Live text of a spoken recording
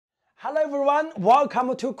Hello everyone,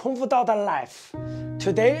 welcome to KUNGFU.LIFE.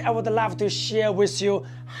 Today I would love to share with you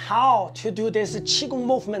how to do this Qi Gong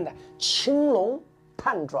movement, 青龙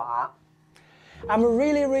探爪. I'm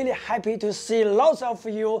really happy to see lots of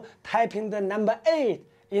you typing the number 8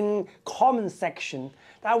 in comment section.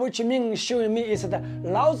 That which means showing me is that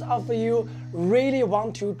lots of you really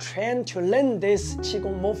want to train to learn this Qi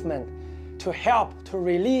Gong movement to help to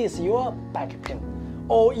release your back pain,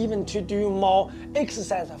 or even to do more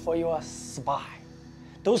exercise for your spine.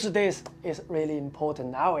 Those days is really important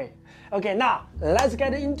nowadays. Okay, now let's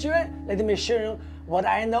get into it. Let me share you what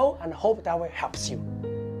I know and hope that will help you.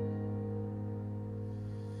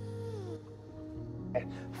 Okay.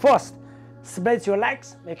 First, spread your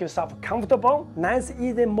legs, make yourself comfortable. Nice,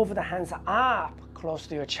 easy, move the hands up close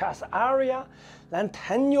to your chest area. Then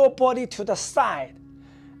turn your body to the side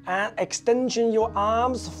and extend your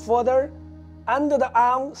arms further. Under the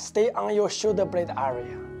arm, stay on your shoulder blade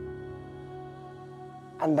area.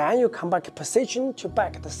 And then you come back position to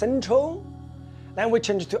back the central. Then we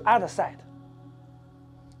change to other side.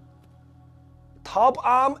 Top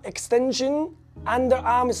arm extension,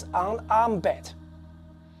 underarm is on arm bed.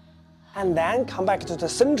 And then come back to the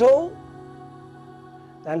central.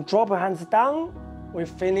 Then drop your hands down. We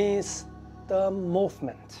finish the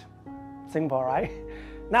movement. Simple, right?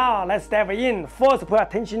 Now let's dive in. First, pay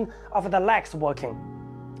attention of the legs working.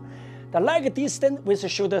 The leg distant with the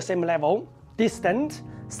shoulder same level. Distant,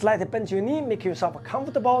 slightly bend your knee, make yourself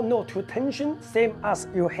comfortable, no too tension, same as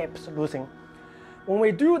your hips loosening. When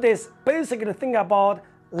we do this, basically think about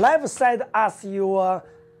left side as your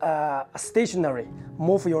stationary.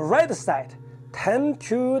 Move your right side, turn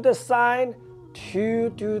to the side to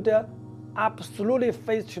do the absolutely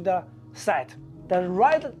face to the side. The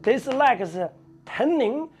right, this leg is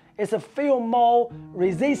turning is a feel more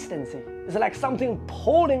resistance. It's like something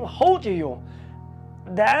pulling, holding you.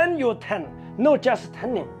 Then you turn, not just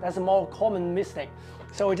turning. That's a more common mistake.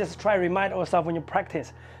 So we just try to remind ourselves when you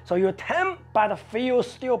practice. So you turn, but feel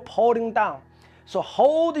still pulling down. So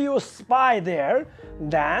hold your spine there.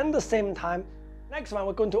 Then the same time, next one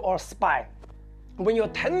we're going to our spine. When you're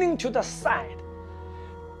turning to the side,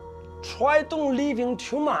 try don't leaving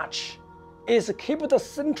too much. Is keep the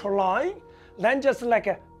central line. Then just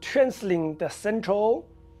like translating the central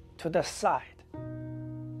to the side.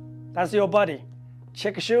 That's your body.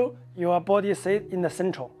 Check show your body sit in the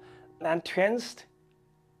central. Then twist.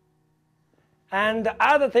 And the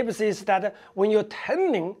other tips is that when you're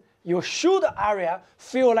turning, your shoulder area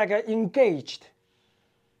feel like engaged.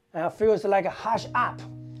 Feels like hush up,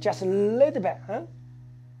 just a little bit. Huh?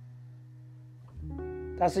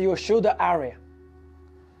 That's your shoulder area.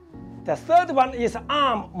 The third one is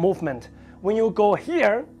arm movement. When you go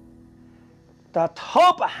here, the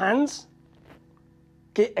top hands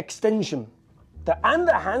get extension. The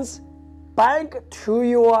under hands back to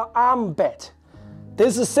your arm bed.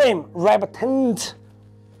 This is the same, represent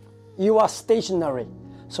you are stationary.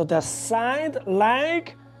 So the side,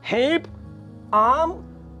 leg, hip, arm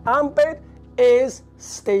bed is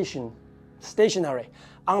stationary.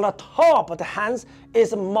 On the top of the hands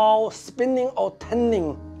is more spinning or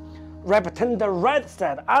turning. Represent the right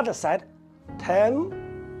side, other side, 10.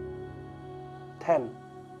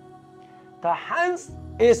 The hands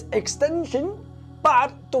is extension,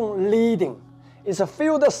 but don't leading. It's a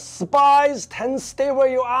feel the spine, stay where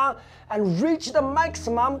you are, and reach the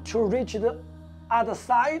maximum to reach the other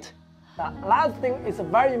side. The last thing is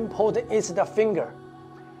very important is the finger.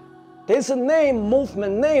 This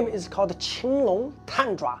movement name is called 青龙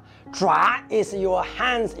探爪. 爪 is your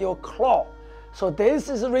hands, your claw. So this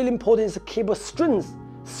is really important, is keep strength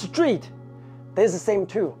straight. This is the same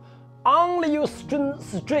too. Only your strength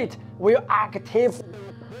straight will active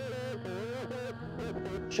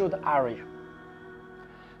shoulder area.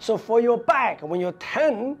 So for your back, when you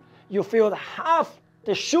turn, you feel half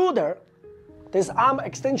the shoulder, this arm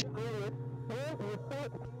extension.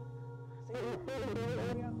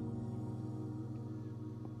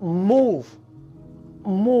 Move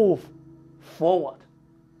forward.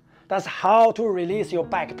 That's how to release your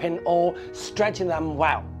back pain or stretching them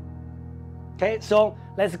well. Okay, so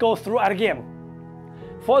let's go through it again.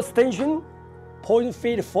 First tension, point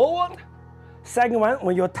feet forward. Second one,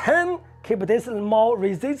 when you turn, keep this more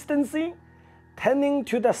resistance, turning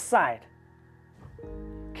to the side.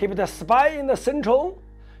 Keep the spine in the central,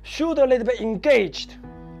 shoulder a little bit engaged.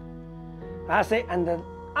 I say, and the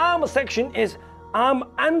arm section is arm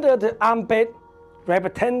under the arm bed,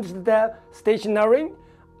 represents the stationary.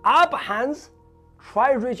 Up hands,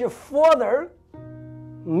 try reach further.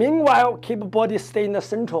 Meanwhile, keep body stay in the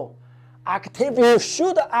central. Active your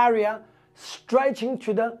shoulder area, stretching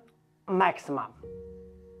to the maximum.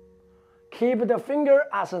 Keep the finger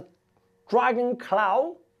as a dragon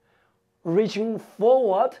claw, reaching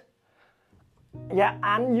forward. Yeah,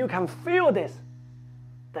 and you can feel this.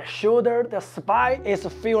 The shoulder, the spine is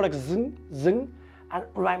feel like zing, zing, and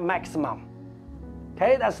right maximum.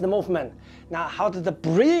 Okay, that's the movement. Now, how does the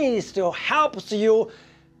breathe still helps you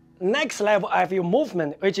next level of your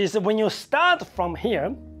movement, which is when you start from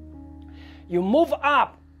here, you move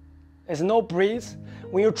up, there's no breeze.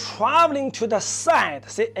 When you're traveling to the side,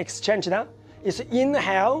 see, exchange now, it's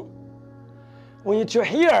inhale. When you're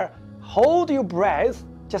here, hold your breath,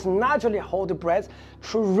 just naturally hold the breath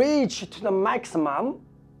to reach to the maximum.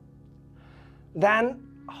 Then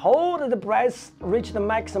hold the breath, reach the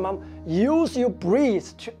maximum, use your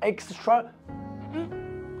breath to extra,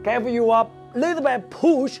 give you a little bit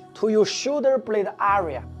push to your shoulder blade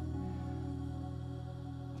area.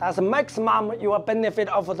 That's the maximum you will benefit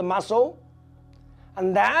of the muscle.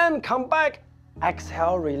 And then come back,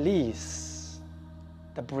 exhale, release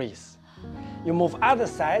the breath. You move other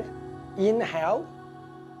side, inhale,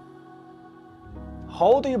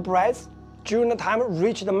 hold your breath, during the time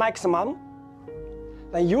reach the maximum.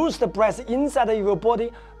 Then use the breath inside of your body,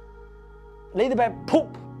 little bit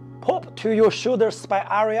pop to your shoulder spine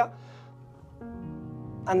area.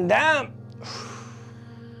 And then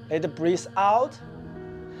let the breathe out.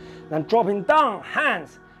 Then dropping down,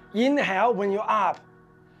 hands. Inhale when you're up.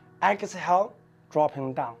 Exhale,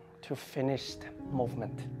 dropping down to finish the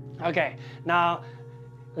movement. Okay, now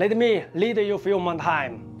let me lead you a few more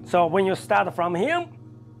times. So when you start from here,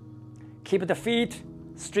 keep the feet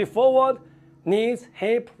straight forward, knees,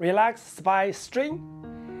 hip, relax, spine straight.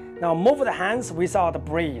 Now move the hands without the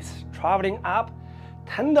breath, traveling up.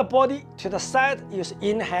 Turn the body to the side, use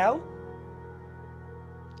inhale.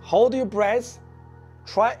 Hold your breath,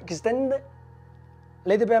 try extend a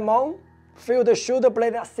little bit more. Feel the shoulder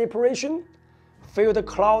blade separation. Feel the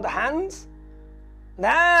clawed hands.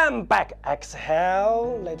 Then back,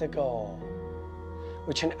 exhale, let it go.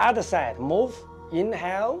 We change other side, move,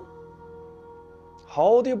 inhale.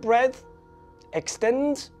 Hold your breath,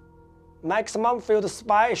 extend, maximum, feel the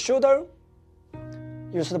spine, shoulder.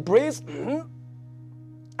 Use the breath,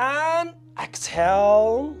 and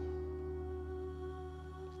exhale.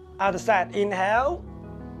 Other side, inhale.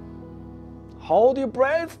 Hold your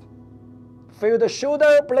breath. Feel the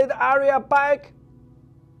shoulder blade area back.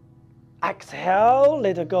 Exhale,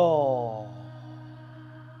 let it go.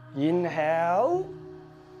 Inhale.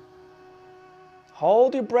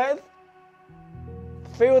 Hold your breath.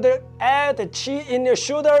 Feel the air, the chi in your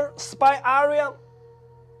shoulder, spine area.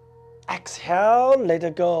 Exhale, let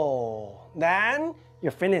it go. Then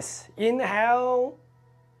you finish. Inhale.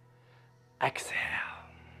 Exhale.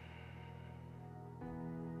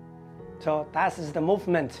 So that is the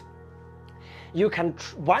movement. You can,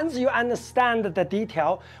 once you understand the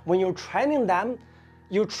detail, when you're training them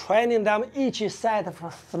each set for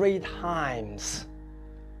 3 times.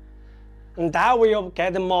 And that will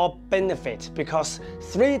get more benefit because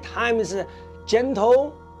 3 times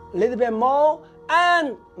gentle, little bit more,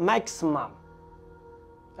 and maximum.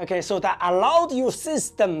 Okay, so that allowed your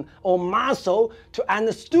system or muscle to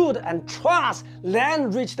understood and trust,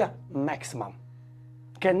 then reach the maximum.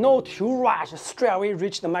 Okay, no too rush, straight away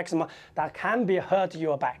reach the maximum. That can be hurt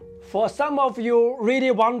your back. For some of you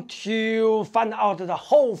really want to find out the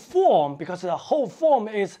whole form, because the whole form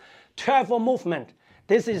is 12 movement.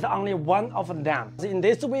 This is only one of them. In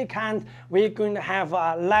this weekend, we're going to have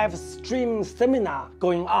a live stream seminar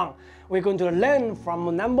going on. We're going to learn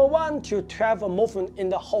from number 1 to 12 movement in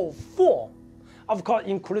the whole form. Of course,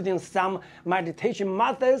 including some meditation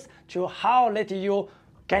methods to how let you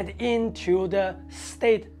get into the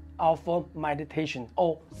state of meditation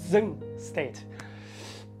or Zen state.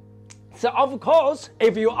 So of course,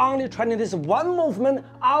 if you only training this one movement,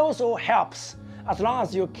 also helps. As long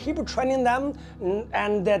as you keep training them,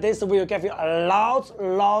 and this will give you a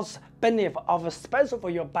lots benefit of especially for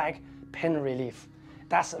your back pain relief.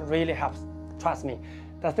 That really helps, trust me.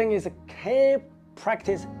 The thing is, keep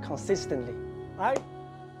practice consistently, right?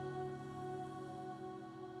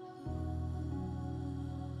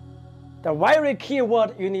 The very key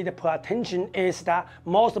word you need to pay attention is that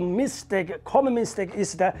common mistake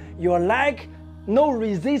is that your leg, no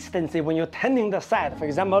resistance when you're turning the side. For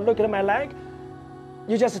example, look at my leg,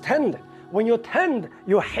 you just turned. When you turned,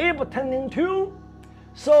 your hip turning too,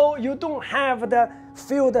 so you don't have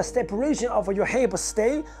feel the separation of your hip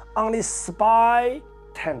stay, only spine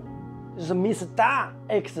turn. This means that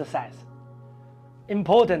exercise.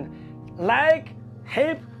 Important, leg,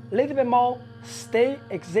 hip, little bit more, stay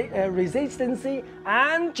resistance,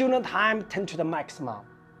 and during time turn to the maximum.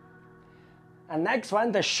 And next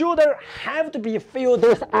one, the shoulder have to be feel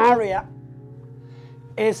this area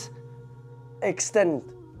is extend,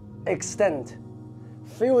 extend.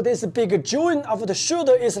 Feel this big joint of the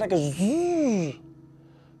shoulder is like a zoo,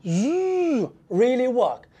 zoo, really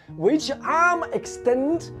work. Which arm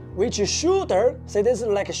extend, which shoulder, say this is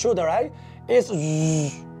like a shoulder, right? Is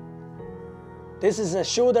zoo. This is a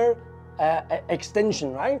shoulder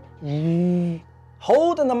extension, right?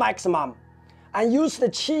 Hold the maximum and use the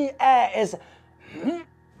chi air as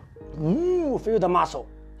feel the muscle,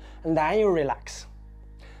 and then you relax.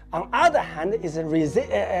 On other hand, is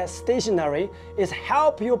stationary, is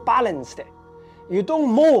help you balance it. You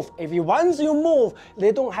don't move. If you once you move,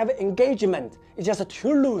 they don't have engagement. It's just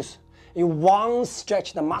too loose. You won't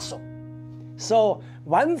stretch the muscle. So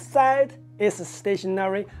one side is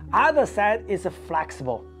stationary, other side is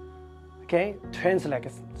flexible. Okay,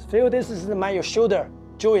 translate. Feel this is my shoulder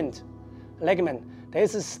joint, ligament.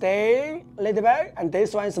 This is stay a little back, and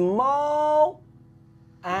this one is more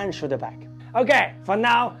and shoulder back. Okay, for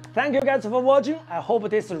now, thank you guys for watching. I hope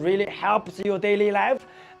this really helps your daily life.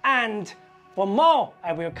 And for more,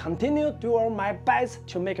 I will continue doing my best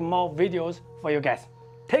to make more videos for you guys.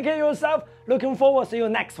 Take care of yourself. Looking forward to your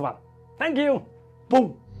next one. Thank you.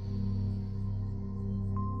 Boom.